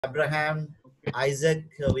Abraham, Isaac,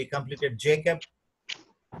 we completed Jacob,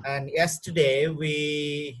 and yesterday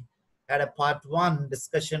we had a part one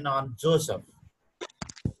discussion on Joseph.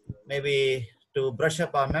 Maybe to brush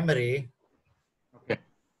up our memory,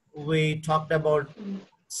 we talked about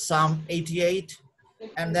Psalm 88,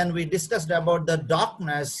 and then we discussed about the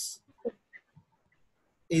darkness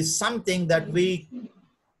is something that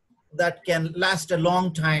can last a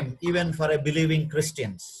long time, even for a believing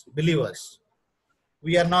believers.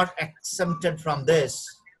 We are not exempted from this.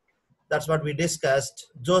 That's what we discussed.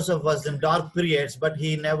 Joseph was in dark periods, but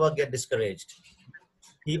he never get discouraged.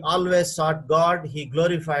 He always sought God. He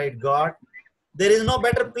glorified God. There is no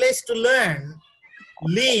better place to learn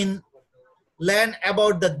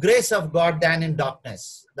about the grace of God than in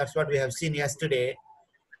darkness. That's what we have seen yesterday.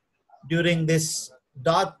 During this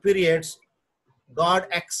dark periods, God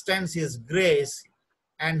extends his grace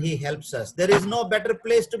and he helps us. There is no better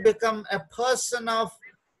place to become a person of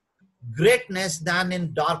greatness than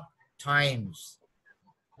in dark times.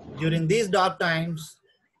 During these dark times,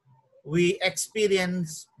 we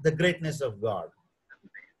experience the greatness of God.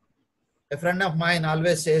 A friend of mine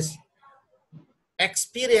always says,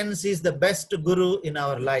 experience is the best guru in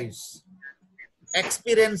our lives.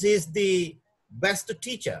 Experience is the best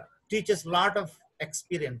teacher, teaches a lot of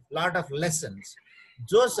experience, lot of lessons.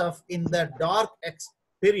 Joseph, in the dark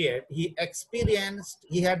period, he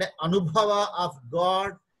had an anubhava of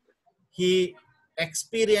God. He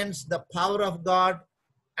experienced the power of God,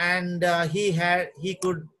 and he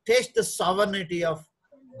could taste the sovereignty of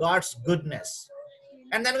God's goodness.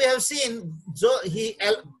 And then we have seen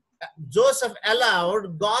Joseph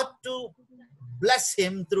allowed God to bless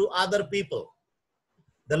him through other people.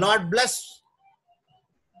 The Lord blessed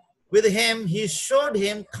with him. He showed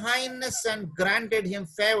him kindness and granted him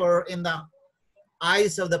favor in the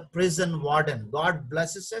eyes of the prison warden. God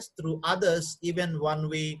blesses us through others even when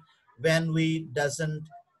we doesn't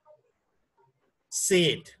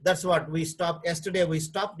see it. That's what we stopped yesterday. We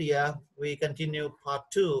stopped here. We continue part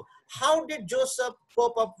two. How did Joseph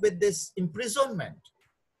cope up with this imprisonment?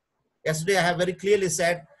 Yesterday I have very clearly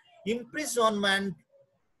said imprisonment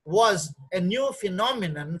was a new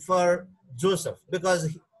phenomenon for Joseph,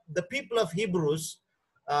 because the people of Hebrews,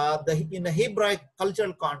 in the Hebraic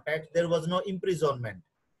cultural context, there was no imprisonment.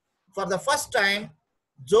 For the first time,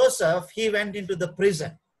 Joseph, he went into the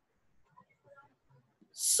prison.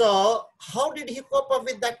 So how did he cope up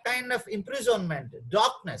with that kind of imprisonment,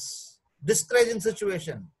 darkness, discouraging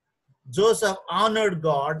situation? Joseph honored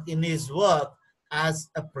God in his work as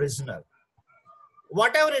a prisoner.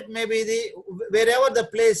 Whatever it may be, wherever the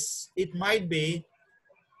place it might be,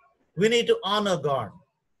 we need to honor God.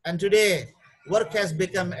 And today, work has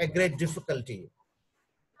become a great difficulty.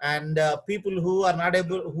 And people who are not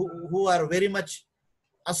able, who are very much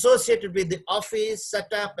associated with the office,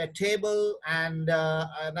 set up a table and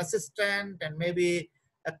an assistant and maybe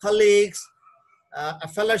a colleagues, a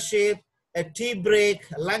fellowship, a tea break,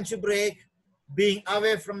 a lunch break, being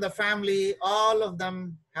away from the family, all of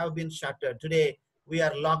them have been shuttered. Today, we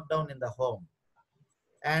are locked down in the home.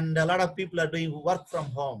 And a lot of people are doing work from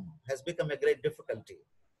home, has become a great difficulty.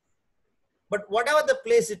 But whatever the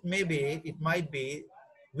place it might be,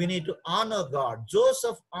 we need to honor God.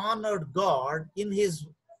 Joseph honored God in his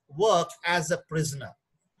work as a prisoner.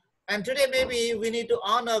 And today maybe we need to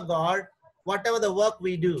honor God, whatever the work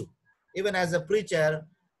we do. Even as a preacher,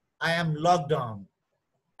 I am locked down.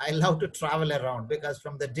 I love to travel around, because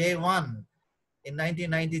from the day one, in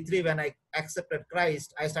 1993, when I accepted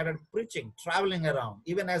Christ, I started preaching, traveling around.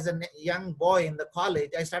 Even as a young boy in the college,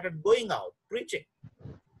 I started going out, preaching.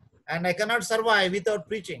 And I cannot survive without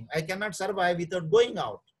preaching. I cannot survive without going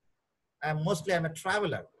out. I'm a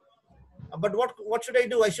traveler. But what should I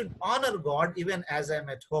do? I should honor God even as I'm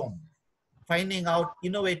at home, finding out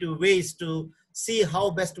innovative ways to see how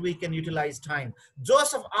best we can utilize time.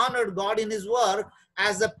 Joseph honored God in his work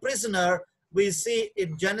as a prisoner. We see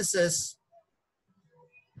in Genesis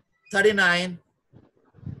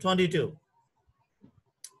 39:22.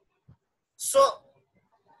 So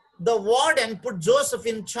the warden put Joseph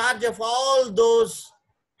in charge of all those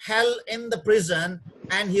held in the prison,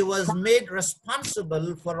 and he was made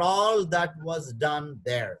responsible for all that was done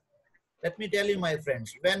there. Let me tell you, my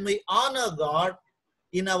friends, when we honor God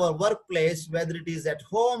in our workplace, whether it is at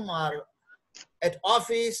home or at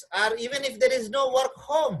office, or even if there is no work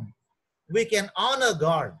home, we can honor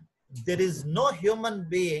God. There is no human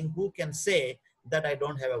being who can say that I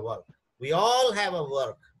don't have a work. We all have a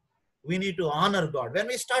work. We need to honor God. When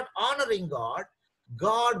we start honoring God,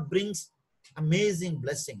 God brings amazing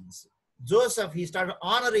blessings. Joseph, he started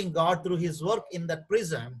honoring God through his work in that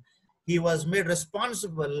prison. He was made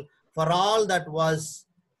responsible for all that was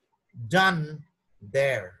done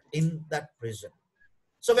there in that prison.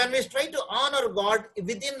 So when we try to honor God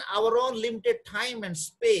within our own limited time and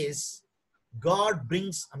space, God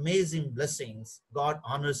brings amazing blessings. God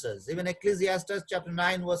honors us. Even Ecclesiastes chapter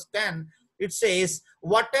 9 verse 10, it says,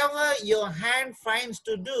 whatever your hand finds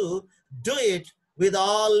to do, do it with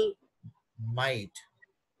all might.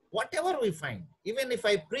 Whatever we find, even if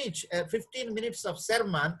I preach 15 minutes of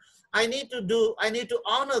sermon, I need to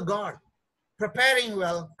honor God, preparing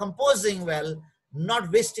well, composing well,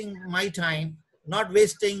 not wasting my time, not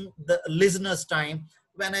wasting the listener's time.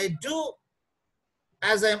 When I do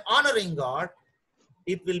as I'm honoring God,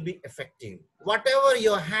 it will be effective. Whatever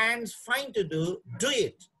your hands find to do, do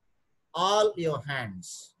it. All your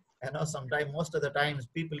hands. I know sometimes, most of the times,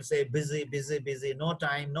 people say busy, busy, busy, no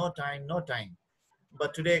time, no time, no time.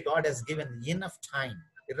 But today, God has given enough time,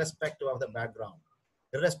 irrespective of the background,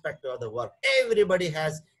 irrespective of the work. Everybody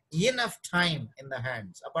has enough time in the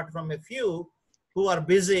hands, apart from a few who are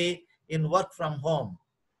busy in work from home.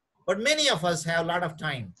 But many of us have a lot of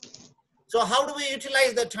time. So how do we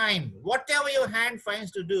utilize the time? Whatever your hand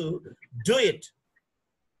finds to do it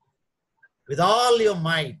with all your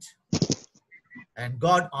might. And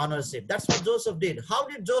God honors it. That's what Joseph did. How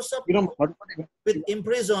did Joseph, with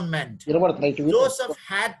imprisonment, Joseph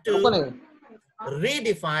had to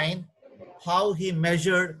redefine how he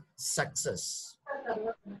measured success.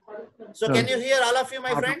 So can you hear all of you,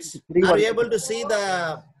 my friends? Are you able to see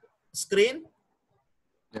the screen?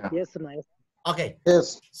 Yeah. Yes, nice. Okay.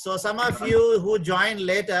 Yes. So some of you who join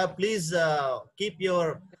later, please keep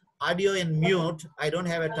your audio in mute. I don't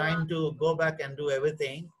have a time to go back and do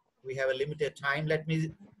everything. We have a limited time. Let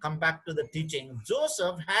me come back to the teaching.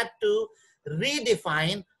 Joseph had to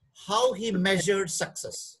redefine how he measured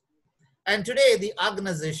success. And today the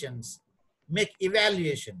organizations make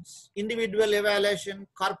evaluations, individual evaluation,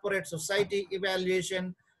 corporate society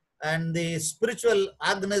evaluation, and the spiritual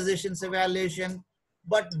organizations evaluation.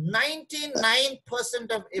 But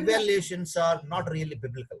 99% of evaluations are not really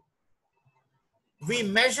biblical. We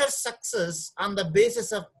measure success on the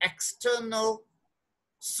basis of external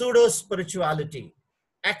pseudo spirituality,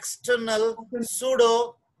 external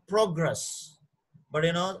pseudo progress. But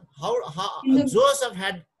you know, how Joseph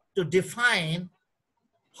had to define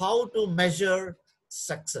how to measure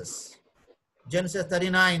success. Genesis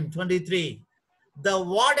 39:23. The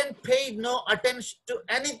warden paid no attention to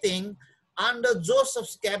anything under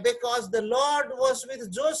Joseph's care because the Lord was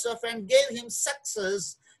with Joseph and gave him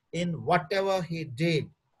success in whatever he did.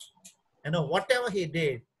 You know, whatever he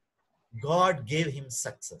did, God gave him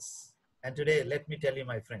success. And today, let me tell you,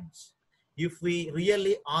 my friends, if we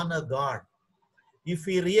really honor God, if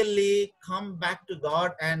we really come back to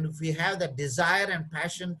God, and if we have the desire and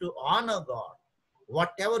passion to honor God,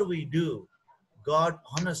 whatever we do, God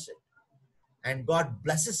honors it and God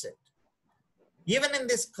blesses it. Even in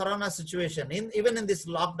this corona situation, even in this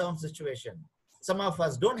lockdown situation, some of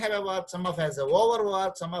us don't have a work, some of us are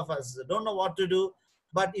overworked, some of us don't know what to do.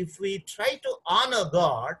 But if we try to honor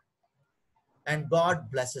God, and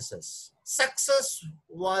God blesses us. Success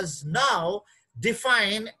was now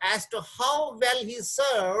defined as to how well he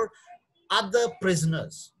served other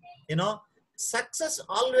prisoners. You know, success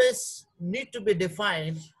always need to be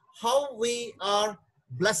defined how we are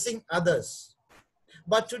blessing others.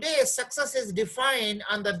 But today, success is defined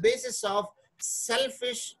on the basis of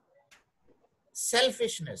selfishness,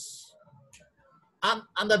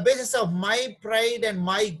 on the basis of my pride and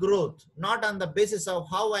my growth, not on the basis of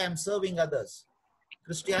how I am serving others.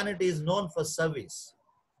 Christianity is known for service.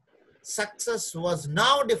 Success was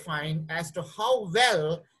now defined as to how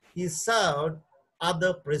well he served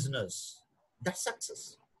other prisoners. That's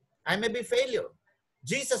success. I may be failure.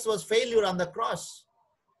 Jesus was failure on the cross.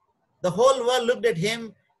 The whole world looked at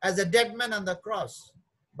him as a dead man on the cross,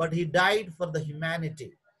 but he died for the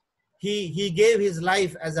humanity. He gave his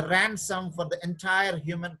life as a ransom for the entire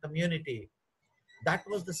human community. That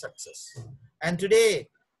was the success. And today,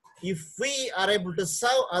 if we are able to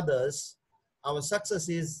serve others, our success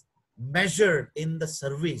is measured in the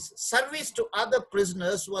service. Service to other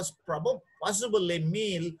prisoners was possibly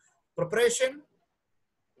meal preparation,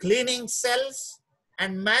 cleaning cells,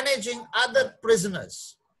 and managing other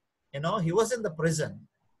prisoners. You know, he was in the prison.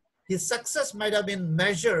 His success might have been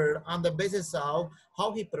measured on the basis of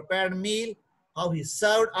how he prepared meal, how he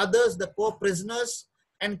served others, the co-prisoners,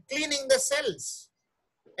 and cleaning the cells.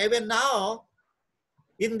 Even now,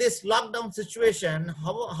 in this lockdown situation,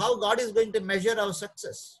 how God is going to measure our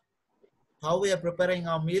success? How we are preparing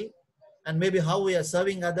our meal, and maybe how we are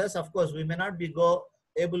serving others. Of course, we may not be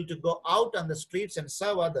able to go out on the streets and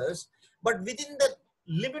serve others, but within the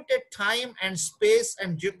limited time and space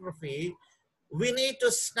and geography, We need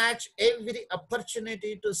to snatch every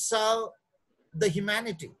opportunity to serve the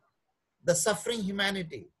humanity, the suffering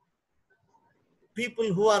humanity,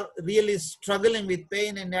 people who are really struggling with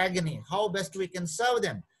pain and agony, how best we can serve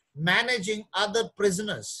them, managing other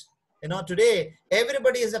prisoners. Today,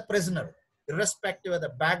 everybody is a prisoner, irrespective of the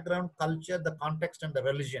background, culture, the context, and the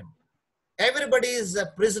religion. Everybody is a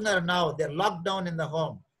prisoner now. They're locked down in the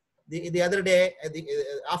home. The other day, the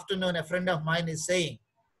afternoon, a friend of mine is saying,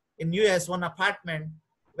 in US, one apartment,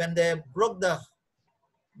 when they broke the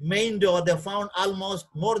main door, they found almost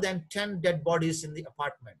more than 10 dead bodies in the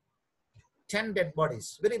apartment. 10 dead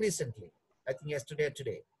bodies, very recently, I think yesterday or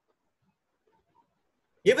today.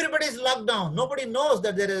 Everybody is locked down. Nobody knows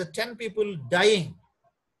that there are 10 people dying.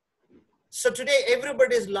 So today,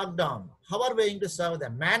 everybody is locked down. How are we going to serve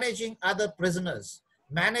them? Managing other prisoners,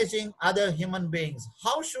 managing other human beings.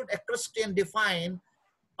 How should a Christian define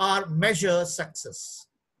or measure success?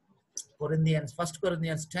 1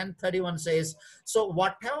 Corinthians 10:31 says, so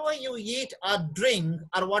whatever you eat or drink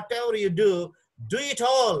or whatever you do it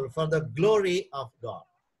all for the glory of God.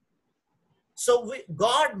 So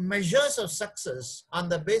God measures of success on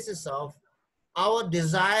the basis of our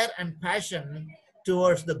desire and passion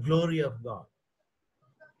towards the glory of God.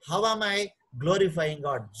 How am I glorifying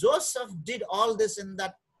God? Joseph did all this in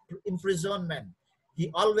that imprisonment.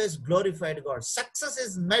 He always glorified God. Success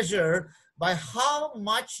is measured by how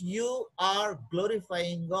much you are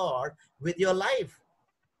glorifying God with your life.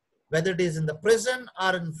 Whether it is in the prison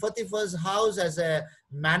or in Potiphar's house as a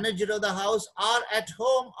manager of the house, or at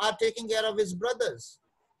home, or taking care of his brothers.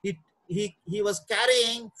 He was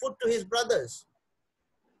carrying food to his brothers.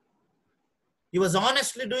 He was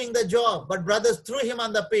honestly doing the job, but brothers threw him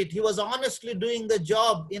on the pit. He was honestly doing the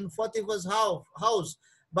job in Potiphar's house,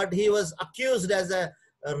 but he was accused as a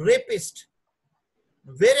rapist.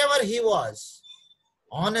 Wherever he was,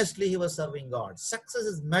 honestly, he was serving God. Success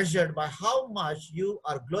is measured by how much you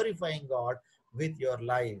are glorifying God with your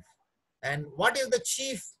life. And what is the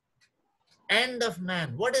chief end of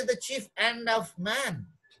man? What is the chief end of man?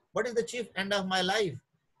 What is the chief end of my life?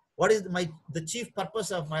 What is the chief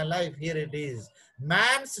purpose of my life? Here it is.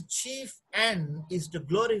 Man's chief end is to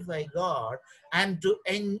glorify God and to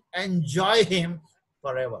enjoy him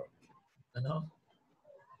forever.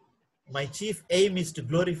 My chief aim is to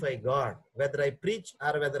glorify God. Whether I preach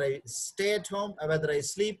or whether I stay at home or whether I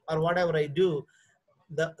sleep or whatever I do,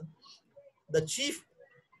 the chief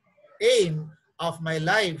aim of my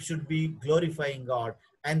life should be glorifying God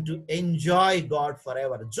and to enjoy God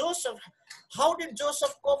forever. How did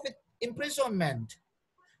Joseph cope with imprisonment?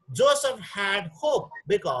 Joseph had hope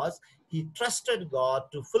because he trusted God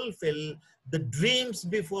to fulfill the dreams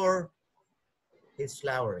before his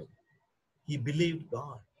slavery. He believed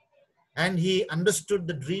God and he understood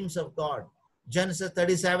the dreams of God. Genesis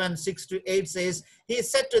 37:6-8 says, he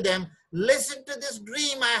said to them, listen to this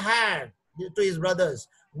dream I had, to his brothers.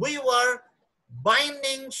 We were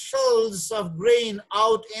binding shells of grain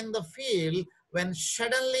out in the field when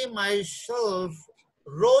suddenly my shelf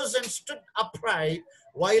rose and stood upright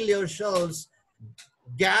while your shells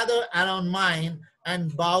gather around mine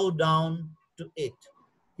and bow down to it.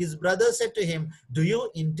 His brother said to him, do you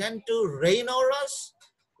intend to reign over us?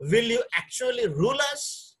 Will you actually rule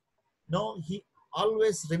us? No, he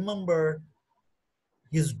always remembered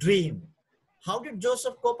his dream. How did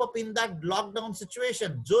Joseph cope up in that lockdown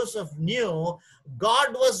situation? Joseph knew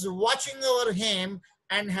God was watching over him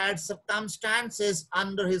and had circumstances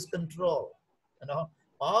under his control.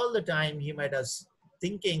 All the time he might have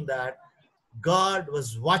thinking that God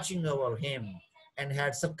was watching over him and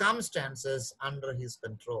had circumstances under his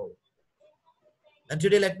control. And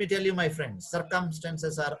today, let me tell you, my friends,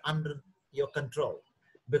 circumstances are under your control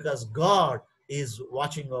because God is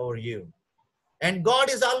watching over you. And God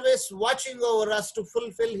is always watching over us to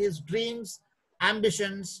fulfill his dreams,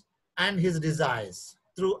 ambitions, and his desires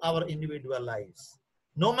through our individual lives.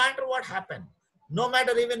 No matter what happens, no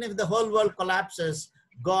matter even if the whole world collapses,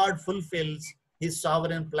 God fulfills his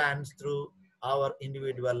sovereign plans through our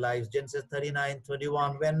individual lives. Genesis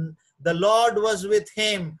 39:21, when the Lord was with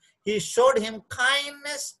him, he showed him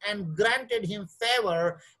kindness and granted him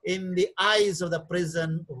favor in the eyes of the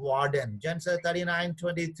prison warden. Genesis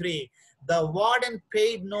 39:23, the warden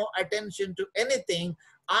paid no attention to anything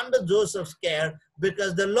under Joseph's care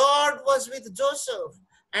because the Lord was with Joseph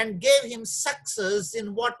and gave him success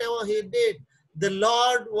in whatever he did. The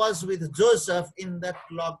Lord was with Joseph in that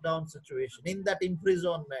lockdown situation, in that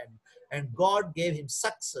imprisonment, and God gave him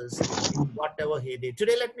success in whatever he did.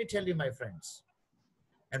 Today, let me tell you, my friends,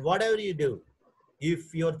 and whatever you do,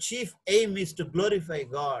 if your chief aim is to glorify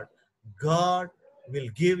God, God will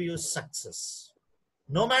give you success.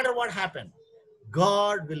 No matter what happens,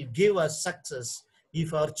 God will give us success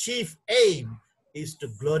if our chief aim is to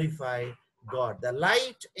glorify God. The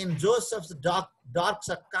light in Joseph's dark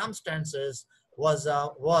circumstances was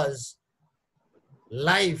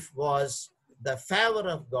life was the favor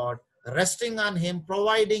of God resting on him,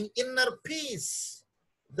 providing inner peace.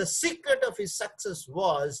 The secret of his success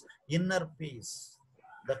was inner peace,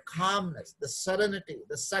 the calmness, the serenity,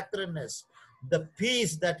 the sacredness, the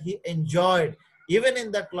peace that he enjoyed even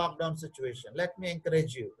in that lockdown situation. Let me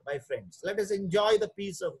encourage you, my friends. Let us enjoy the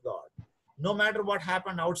peace of God. No matter what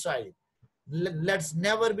happened outside, let's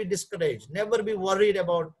never be discouraged, never be worried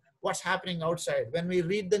about what's happening outside. When we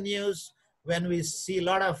read the news, when we see a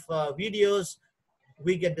lot of videos,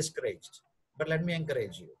 we get discouraged. But let me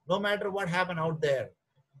encourage you, no matter what happened out there,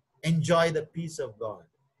 enjoy the peace of God.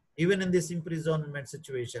 Even in this imprisonment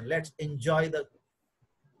situation, let's enjoy the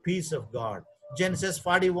peace of God. Genesis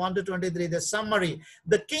 41 to 23, the summary.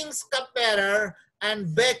 The king's cupbearer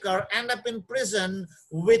and baker end up in prison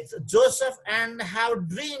with Joseph and have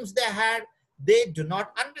dreams they do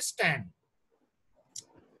not understand.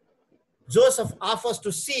 Joseph offers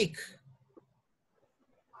to seek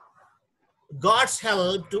God's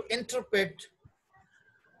help to interpret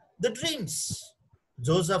the dreams.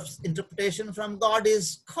 Joseph's interpretation from God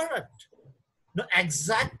is correct. No,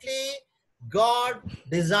 exactly, God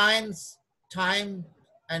designs time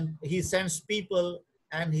and he sends people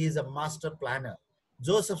and he is a master planner.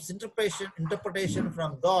 Joseph's interpretation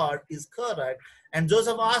from God is correct, and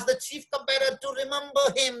Joseph asked the chief cupbearer to remember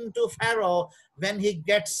him to Pharaoh when he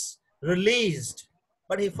gets released,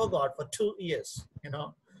 but he forgot for 2 years.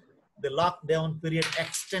 The lockdown period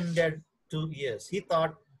extended 2 years. He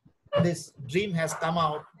thought this dream has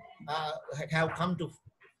have come to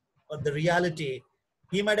the reality.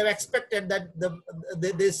 He might have expected that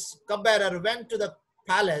this cupbearer went to the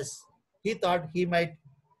palace. He thought he might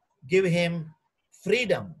give him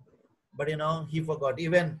freedom, but he forgot.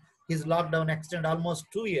 Even his lockdown extended almost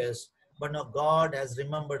 2 years, but now God has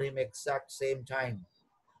remembered him exact same time.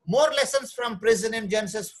 More lessons from prison in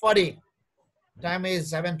Genesis 40. Time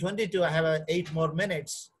is 7:22. I have 8 more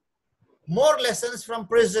minutes. More lessons from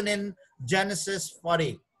prison in Genesis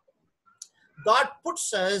 40. God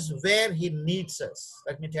puts us where he needs us.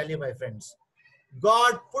 Let me tell you, my friends,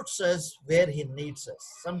 God puts us where he needs us.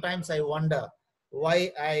 Sometimes I wonder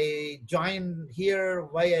why I joined here,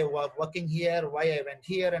 why I was working here, why I went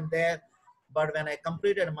here and there. But when I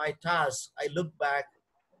completed my task, I look back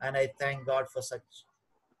and I thank God for such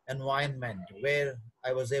environment where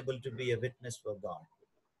I was able to be a witness for God.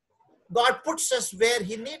 God puts us where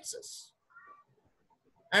he needs us.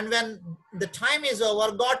 And when the time is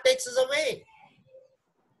over, God takes us away.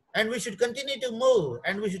 And we should continue to move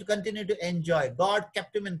and we should continue to enjoy. God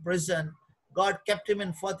kept him in prison. God kept him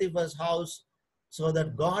in Potiphar's house so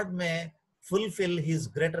that God may fulfill his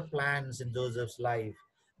greater plans in Joseph's life.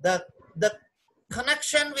 The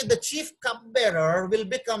connection with the chief cupbearer will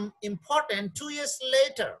become important 2 years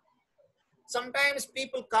later. Sometimes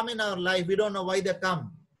people come in our life, we don't know why they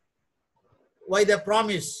come, why they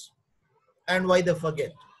promise, and why they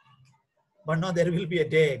forget. But now there will be a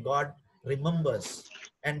day God remembers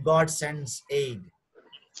and God sends aid.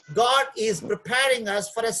 God is preparing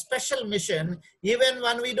us for a special mission even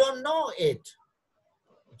when we don't know it.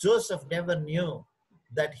 Joseph never knew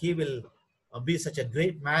that he will be such a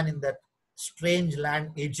great man in that strange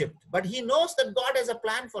land, Egypt. But he knows that God has a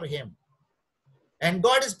plan for him. And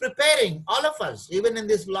God is preparing all of us, even in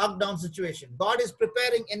this lockdown situation. God is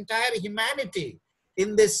preparing entire humanity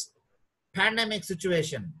in this pandemic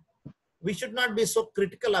situation. We should not be so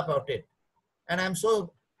critical about it. And I'm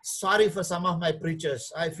so sorry for some of my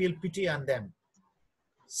preachers. I feel pity on them.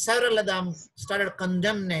 Several of them started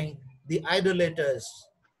condemning the idolaters.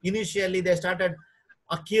 Initially, they started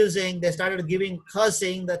accusing, they started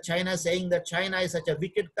cursing the China, saying that China is such a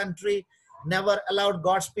wicked country, never allowed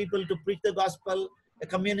God's people to preach the gospel, a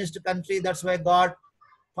communist country. That's why God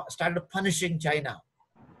started punishing China.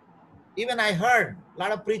 Even I heard a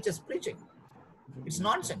lot of preachers preaching. It's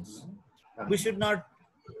nonsense. We should not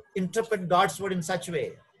interpret God's word in such a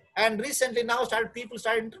way. And recently now people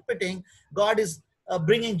started interpreting God is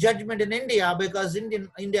bringing judgment in India because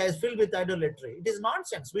India is filled with idolatry. It is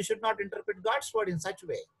nonsense. We should not interpret God's word in such a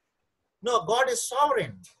way. No, God is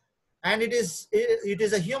sovereign. And it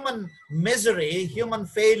is a human misery, human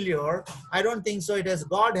failure. I don't think so.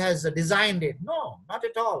 God has designed it. No, not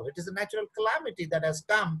at all. It is a natural calamity that has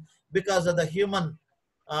come because of the human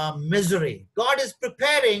misery. God is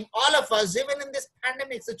preparing all of us, even in this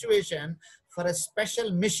pandemic situation, for a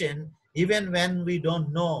special mission, even when we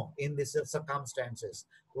don't know in these circumstances.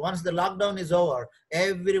 Once the lockdown is over,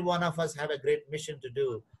 every one of us have a great mission to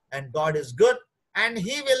do. And God is good and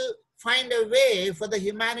he will find a way for the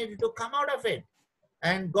humanity to come out of it.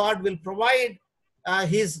 And God will provide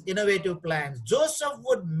his innovative plans. Joseph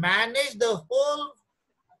would manage the whole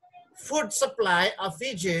food supply of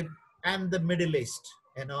Egypt and the Middle East.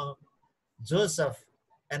 Joseph,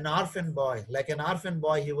 an orphan boy, like an orphan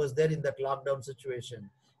boy, he was there in that lockdown situation.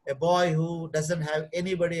 A boy who doesn't have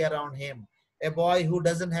anybody around him, a boy who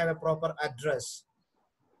doesn't have a proper address.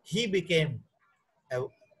 He became a,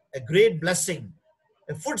 a great blessing,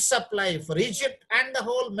 a food supply for Egypt and the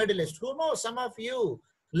whole Middle East. Who knows, some of you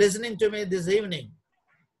listening to me this evening,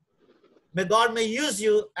 God may use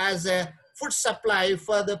you as a food supply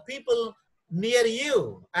for the people near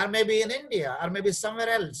you, or maybe in India, or maybe somewhere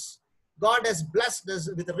else. God has blessed us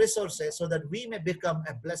with resources so that we may become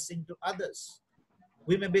a blessing to others.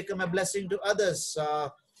 We may become a blessing to others.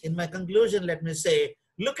 In my conclusion, let me say,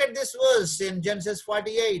 look at this verse in Genesis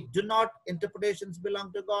 48. Do not interpretations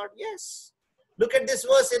belong to God? Yes. Look at this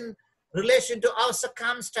verse in relation to our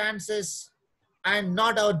circumstances and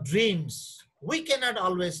not our dreams. We cannot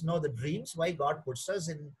always know the dreams, why God puts us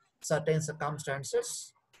in certain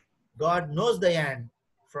circumstances. God knows the end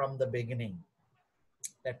from the beginning.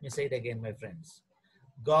 Let me say it again, my friends.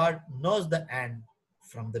 God knows the end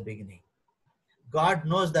from the beginning. God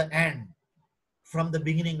knows the end from the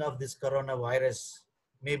beginning of this coronavirus,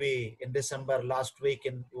 maybe in December last week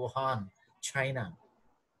in Wuhan, China.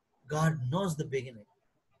 God knows the beginning.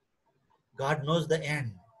 God knows the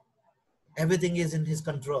end. Everything is in his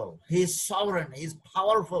control. He is sovereign. He is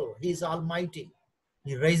powerful. He is almighty.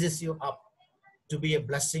 He raises you up to be a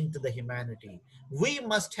blessing to the humanity. We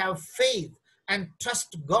must have faith and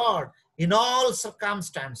trust God in all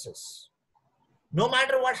circumstances. No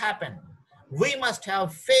matter what happened, we must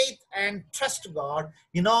have faith and trust God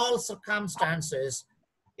in all circumstances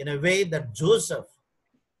in a way that Joseph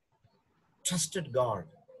trusted God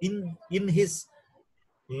in his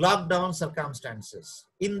lockdown circumstances,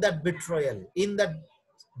 in that betrayal, in that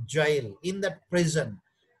jail, in that prison.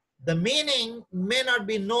 The meaning may not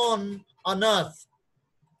be known on earth.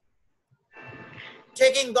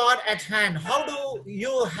 Taking God at hand. How do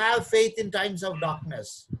you have faith in times of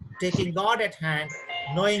darkness? Taking God at hand,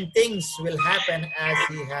 knowing things will happen as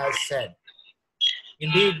he has said.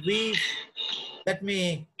 Indeed, let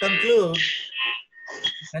me conclude,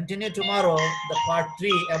 continue tomorrow, the part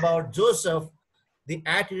 3 about Joseph, the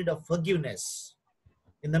attitude of forgiveness.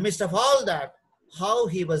 In the midst of all that, how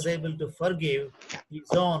he was able to forgive his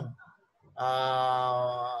own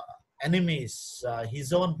enemies,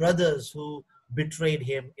 his own brothers who betrayed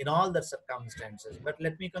him in all the circumstances. But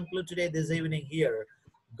let me conclude today, this evening here.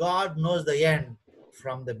 God knows the end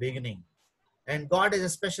from the beginning. And God has a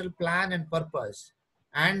special plan and purpose.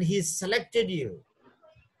 And he selected you.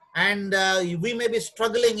 And we may be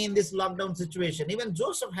struggling in this lockdown situation. Even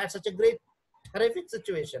Joseph had such a great, terrific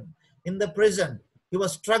situation in the prison. He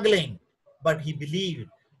was struggling, but he believed.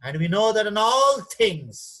 And we know that in all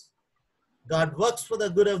things, God works for the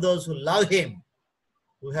good of those who love him,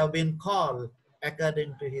 who have been called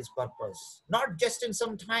according to his purpose. Not just in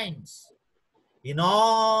some times, in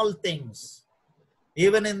all things,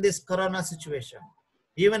 even in this corona situation,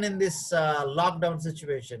 even in this lockdown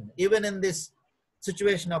situation, even in this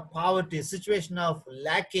situation of poverty, situation of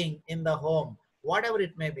lacking in the home, whatever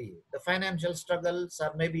it may be, the financial struggles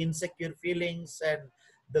or maybe insecure feelings and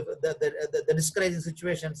the discouraging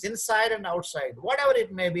situations inside and outside, whatever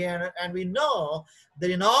it may be. And we know that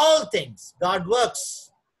in all things, God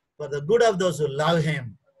works for the good of those who love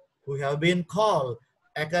him, who have been called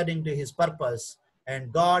according to his purpose.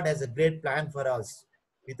 And God has a great plan for us.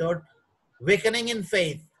 Without weakening in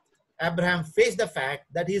faith, Abraham faced the fact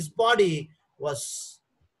that his body was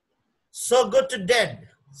so good to dead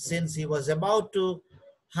since he was about to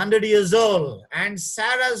 100 years old, and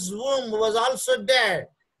Sarah's womb was also dead.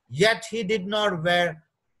 Yet he did not wear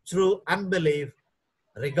through unbelief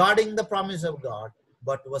regarding the promise of God,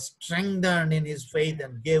 but was strengthened in his faith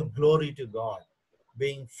and gave glory to God,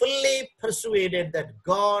 being fully persuaded that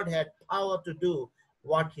God had power to do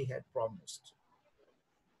what he had promised.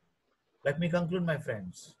 Let me conclude, my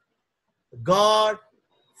friends. God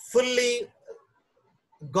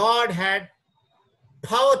had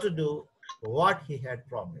power to do what he had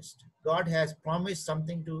promised. God has promised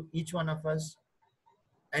something to each one of us,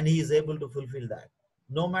 and he is able to fulfill that.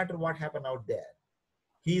 No matter what happened out there,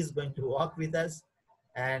 he is going to walk with us,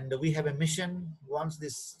 and we have a mission. Once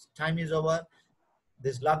this time is over,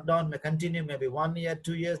 this lockdown may continue, maybe 1 year,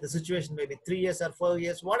 2 years, the situation may be 3 years or 4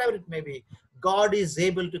 years, whatever it may be. God is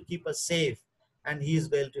able to keep us safe, and he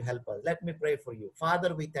is able to help us. Let me pray for you.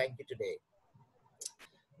 Father, we thank you today.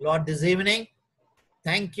 Lord, this evening,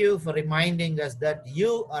 thank you for reminding us that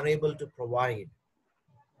you are able to provide.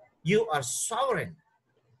 You are sovereign.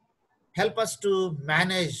 Help us to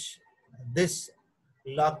manage this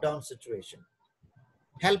lockdown situation.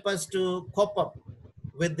 Help us to cope up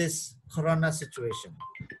with this corona situation.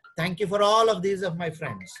 Thank you for all of these of my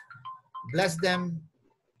friends. Bless them,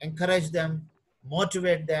 encourage them,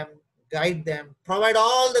 motivate them, guide them, provide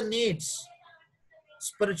all the needs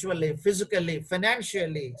spiritually, physically,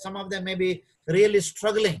 financially. Some of them may be really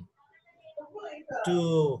struggling to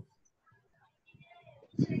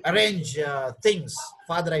arrange things.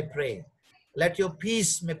 Father, I pray, let your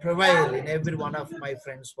peace may prevail in every one of my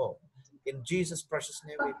friends' home. In Jesus' precious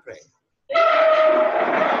name we pray.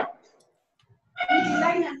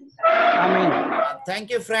 Amen. Thank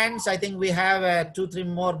you, friends. I think we have 2-3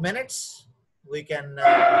 more minutes. We can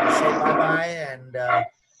say bye-bye, and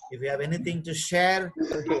if you have anything to share,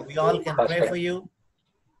 we all can pray for you.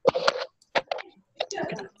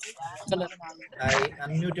 I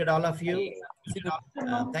unmuted all of you.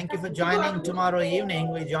 Thank you for joining. Tomorrow evening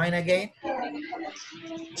we join again.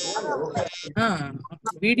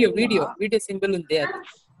 Video symbol ఉంది అది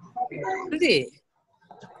ఉంది.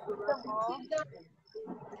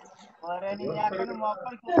 అది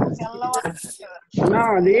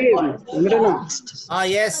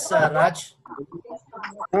Yes, Raj.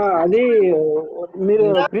 అది మీరు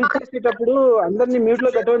preach చేసేటప్పుడు అందరినీ mute లో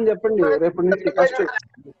పెట్టమని చెప్పండి రేపటి నుంచి ఫస్ట్.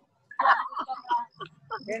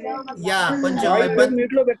 కొంచెం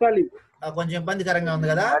మ్యూట్ లో పెట్టాలి. కొంచెం ఇబ్బందికరంగా ఉంది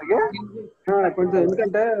కదా కొంచెం,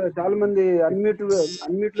 ఎందుకంటే చాలా మంది అన్మ్యూట్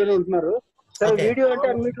లోనే ఉంటున్నారు. సరే, వీడియో అంటే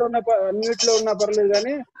అన్మ్యూట్ లో ఉన్నా పర్లేదు,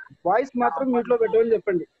 కానీ వాయిస్ మాత్రం మ్యూట్ లో పెట్టమని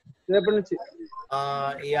చెప్పండి రేపటి నుంచి.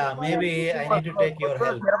 Maybe I need to take your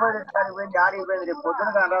help.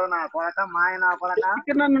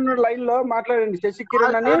 Sasikiran అన్న లైన్ లో మాట్లాడండి.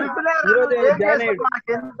 శశికిరణ్ అని ఈరోజు జాయిన్ అయ్యాడు.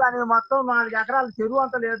 మొత్తం 4 ఎకరాల చెరువు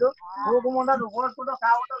అంత లేదు, రూపం ఉండదు, కోసుకుంటూ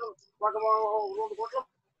కావటం ఒక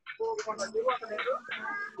 2 కోట్ల చెరువు అంత లేదు.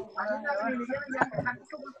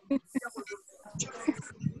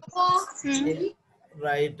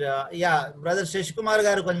 రైట్. బ్రదర్ శశి కుమార్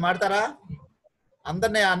గారు కొంచెం మాట్లాడతారా?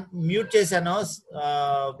 అందరినీ మ్యూట్ చేశాను.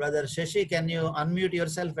 Brother Shashi, can you unmute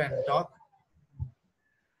your self and talk?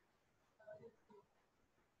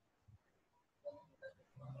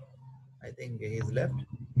 I think he's left.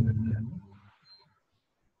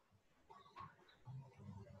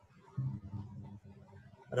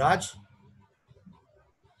 Raj?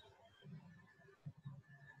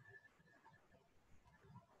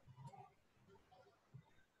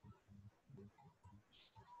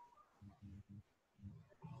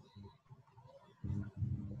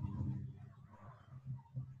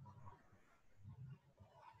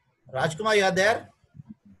 Rajkumar, you are there?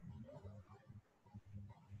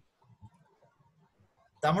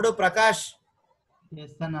 Tamudu Prakash.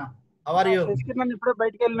 Yes, Anna. How are you? Sasikiran ఇప్పుడు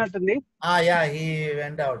బయటికి వెళ్ళినట్టుంది. Yeah, he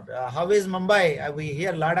went out. How is Mumbai? We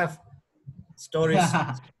hear a lot of stories.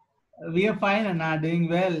 We are fine, Anna. Doing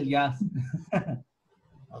well. Yes.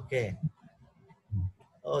 Okay.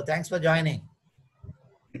 Oh, thanks for joining.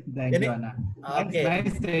 Thank you, Anna. Okay.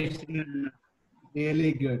 Nice session.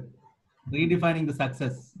 Really good. Redefining the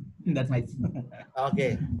success. That's nice.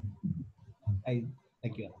 Okay.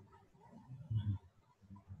 Thank you.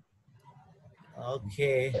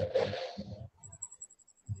 Okay.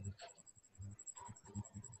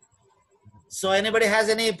 So anybody has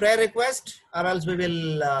any prayer request, or else we will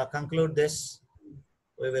conclude this.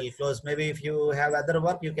 We will close. Maybe if you have other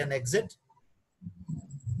work, you can exit.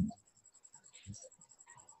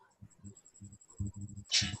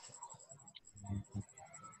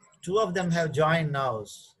 Two of them have joined now,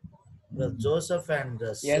 Joseph and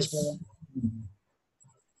Yes, Sis. brother.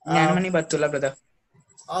 Nyanmani Battula, brother.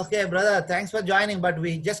 Okay, brother, thanks for joining, but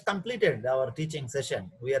we just completed our teaching session.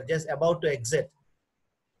 We are just about to exit.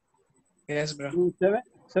 Yes, bro.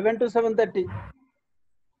 7 to 7:30.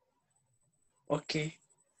 Okay.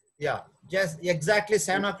 Yeah, just exactly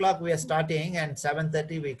 7 o'clock we are starting, and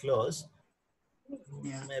 7:30 we close.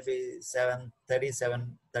 Yeah. Maybe 7:30,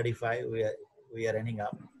 7:35 we are ending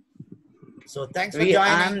up. So thanks for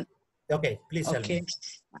joining. Okay, please tell me.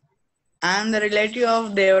 I'm the relative of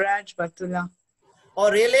Devraj Battula. Oh,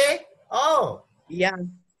 really? Oh. Yeah.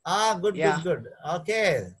 Good, Yeah. good. Okay.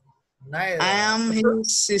 Nice. I am his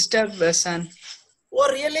sister son. Oh,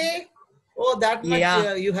 really? Oh, that much.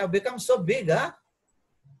 Yeah. You have become so big, huh?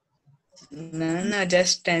 No,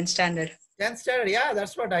 just 10th standard. 10th standard. Yeah,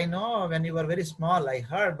 that's what I know. When you were very small, I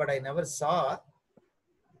heard, but I never saw.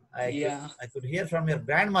 I could hear from your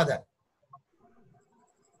grandmother.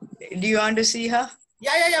 Do you want to see her?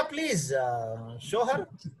 Yeah. Please show her.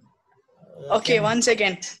 Okay, 1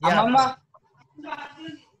 second. Yeah. Mama.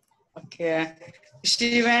 Okay. She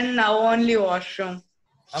went now only washroom.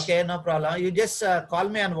 Okay, no problem. You just call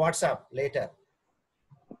me on WhatsApp later.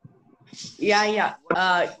 Yeah.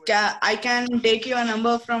 I can take your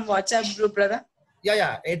number from WhatsApp group, brother.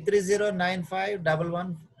 Yeah.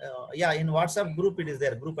 8309511. Yeah, in WhatsApp group it is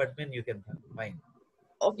there. Group admin you can find.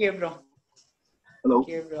 Okay, bro. Hello.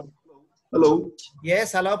 Okay, bro. Hello. Yes,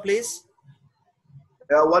 hello, please.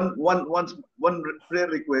 One prayer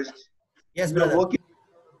request. Yes, We are brother. working.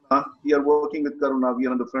 We are working with Karuna. We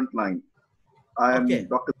are on the front line. I am Okay.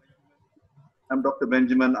 Dr.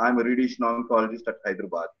 Benjamin. I'm a radiation oncologist at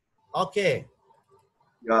Hyderabad. Okay.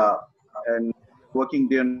 Yeah, and working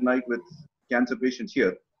day and night with cancer patients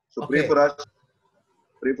here. So pray Okay. for us.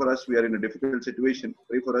 Pray for us. We are in a difficult situation.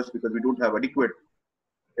 Pray for us because we don't have adequate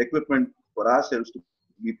equipment for ourselves to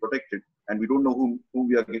be protected, and we don't know whom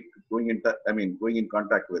we are going in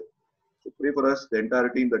contact with. So pray for us, the entire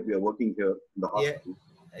team that we are working here in the hospital.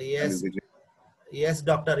 Yes. Yes,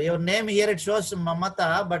 doctor. Your name here it shows Mamata,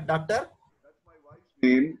 but doctor? That's my wife's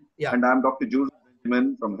name. Yeah. And I'm Dr. Joseph Benjamin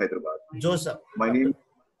from Hyderabad. Joseph. My name is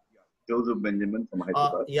Joseph Benjamin from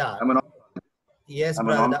Hyderabad. Yeah. Yes, I'm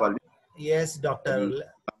brother. an oncologist. Yes, doctor.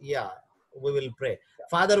 Yeah, we will pray.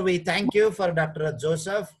 Father, we thank you for Dr.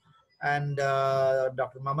 Joseph and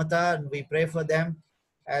Dr. Mamata, and we pray for them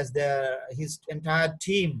as his entire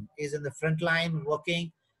team is in the front line working.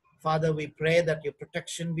 Father, we pray that your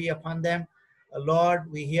protection be upon them. Lord,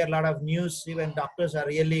 we hear a lot of news, even doctors are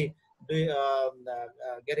really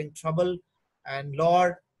getting trouble. And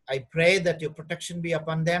Lord, I pray that your protection be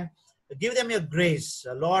upon them. Give them your grace.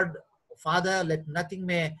 Lord, Father, let nothing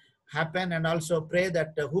may happen, and also pray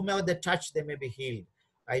that whomever they touch, they may be healed.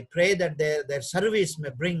 I pray that their service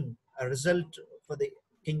may bring a result for the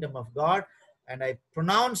kingdom of God. And I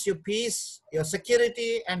pronounce your peace, your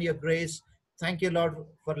security, and your grace. Thank you, Lord,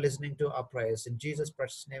 for listening to our prayers. In Jesus'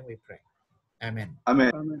 precious name we pray. Amen.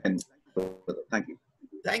 Amen. Amen. Thank you.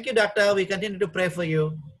 Thank you, doctor. We continue to pray for you.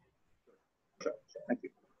 Thank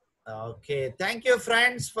you. Okay. Thank you,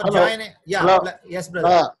 friends, for Hello. joining. Yeah. Hello. Yes,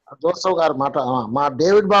 brother. Joseph గారు మా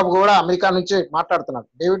David బాబు కూడా America నుంచి మాట్లాడుతున్నాడు.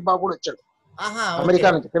 David బాబు కూడా వచ్చాడు America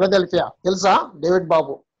నుంచి, ఫిలదెల్ఫియా. తెలుసా David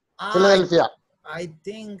Babu? Philadelphia. I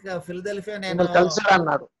think Philadelphia నేను కలిసాడు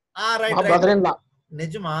అన్నాడు. right. మా బ్రదర్ ఇన్ లా.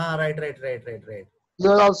 నిజమా? Right. He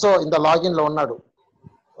was also in the login లో ఉన్నాడు.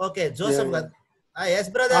 ఓకే, జోసఫ్ గారు. yes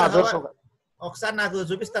brother. జోసఫ్ గారు. ఒకసారి నాకు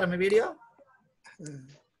చూపిస్తారా మీ వీడియో?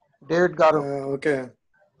 డేవిడ్ గారు. Okay.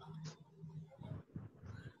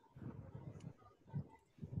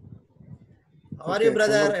 How are you,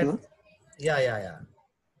 brother? Yeah.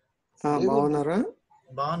 బాగున్నారా?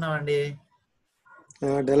 బాగున్నామండి.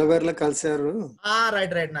 డెలివరీ లో కలిసారు.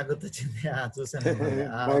 రైట్ నాకు గుర్తొచ్చింది. చూసాను.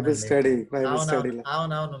 Bible study.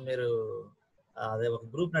 అవునవును. మీరు అదే ఒక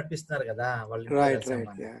గ్రూప్ నడిపిస్తున్నారు కదా, వాళ్ళు. రైట్.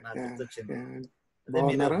 నాకు గుర్తొచ్చింది.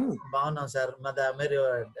 బాగున్నాం సార్. మీరు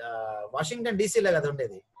వాషింగ్టన్ డీసీలో కదా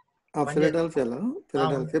ఉండేది? ఫిలడెల్ఫియా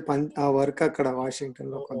వర్క్ అక్కడ వాషింగ్టన్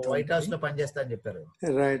లో వైట్ హౌస్ లో పనిచేస్తా అని చెప్పారు.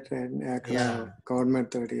 రైట్. అక్కడ గవర్నమెంట్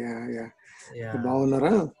తోటి.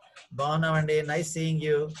 బాగున్నారా? బాగున్నామండి. Nice seeing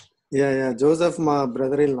you. జోసెఫ్ మా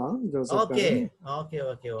brother in law. Joseph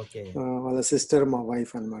okay. వాళ్ళ సిస్టర్ మా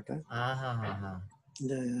వైఫ్ అన్నమాట.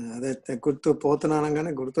 అదే గుర్తు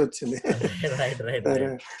పోతున్నానగానే గుర్తు వచ్చింది.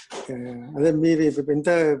 అదే మీరు ఇంత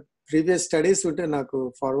ప్రీవియస్ స్టడీస్ ఉంటే నాకు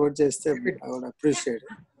ఫార్వర్డ్ చేస్తే ఐ వుడ్ అప్రిషియేట్.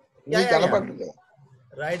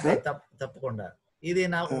 రైట్. తప్పకుండా. ఇది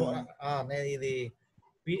ఇది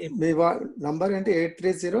మీ నంబర్ ఏంటి?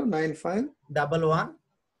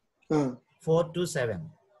 8309511427.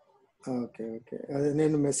 ఓకే. అదే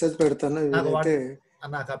నేను మెసేజ్ పెడతాను.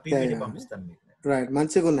 రైట్.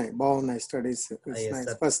 మంచిగా ఉన్నాయి, బాగున్నాయి స్టడీస్.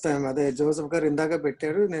 ఫస్ట్ టైం అదే జోసెఫ్ గారు ఇందాక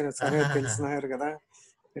పెట్టారు. నేను సరే తెలిసినారు కదా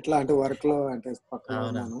ఇట్లాంటి వర్క్ లో అంటే పక్కన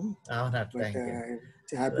ఉన్నాను.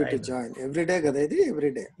 Happy to join. ఎవ్రీడే కదా ఇది?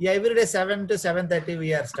 Everyday 7 to 7:30 we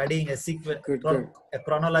are studying a sequence, a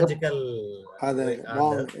chronological. అదే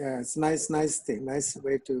బాగుంది. Nice thing, nice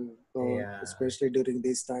way to go, especially during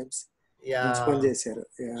these times. మంచి పని చేశారు.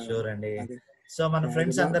 షూర్ అండి. సో మన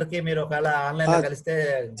ఫ్రెండ్స్ అందరికి మీరు ఒకవేళ ఆన్లైన్ లో కలిస్తే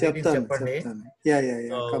చెప్పండి.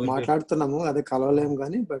 మాట్లాడుతున్నాము, అదే కలవలేము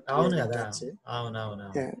కానీ బట్ అవును కదా.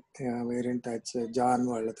 వేర్ ఇన్ టచ్ జాన్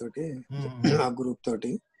వాళ్ళతోటి, ఆ గ్రూప్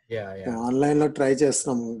తోటి ఆన్లైన్ లో ట్రై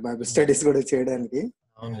చేస్తున్నాము బైబిల్ స్టడీస్ కూడా చేయడానికి.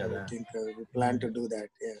 Plan to do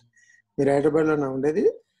that. మీరు హైదరాబాద్ లో ఉండేది?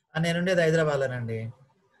 నేను ఉండేది హైదరాబాద్ లోనండి.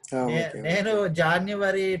 నేను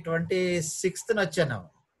January 26th వచ్చాను.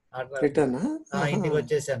 ఇంటికి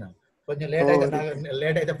వచ్చేసాను. కొంచెం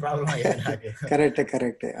లేట్ అయితే ప్రాబ్లం అయ్యింది నాకు.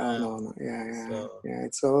 కరెక్ట్. అవునవును.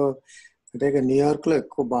 సో అంటే ఇక న్యూయార్క్ లో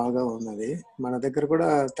ఎక్కువ బాగా ఉన్నది. మన దగ్గర కూడా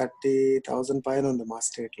 30,000 పైన ఉంది మా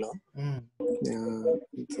స్టేట్ లో.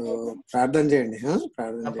 సో ప్రార్థన చేయండి,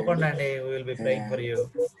 ప్రార్థన చేయండి.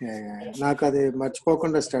 నాకు అది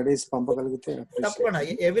మర్చిపోకుండా studies పంపగలిగితే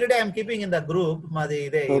everyday I'm keeping in the group. మాది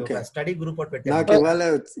ఇదే స్టడీ గ్రూప్ నాకు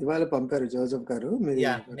ఇవాళ పంపారు జోసెఫ్ గారు.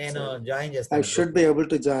 నేను జాయిన్ చేస్తాను. I should be able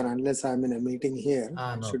to join unless I'm in a meeting here. I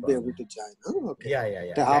should be able to join. Okay.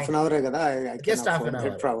 Yeah. Half an hour కదా. I can just half an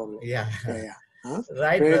hour probably. Yeah.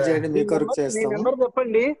 Right. Pray చేయండి, మీ కొరకు చేస్తాము. మీ number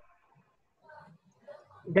చెప్పండి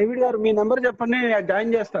David గారు, మీ number చెప్పండి, నేను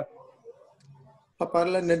join చేస్తా.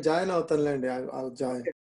 పర్లేదు, నేను జాయిన్ అవుతానులేండి. I'll join.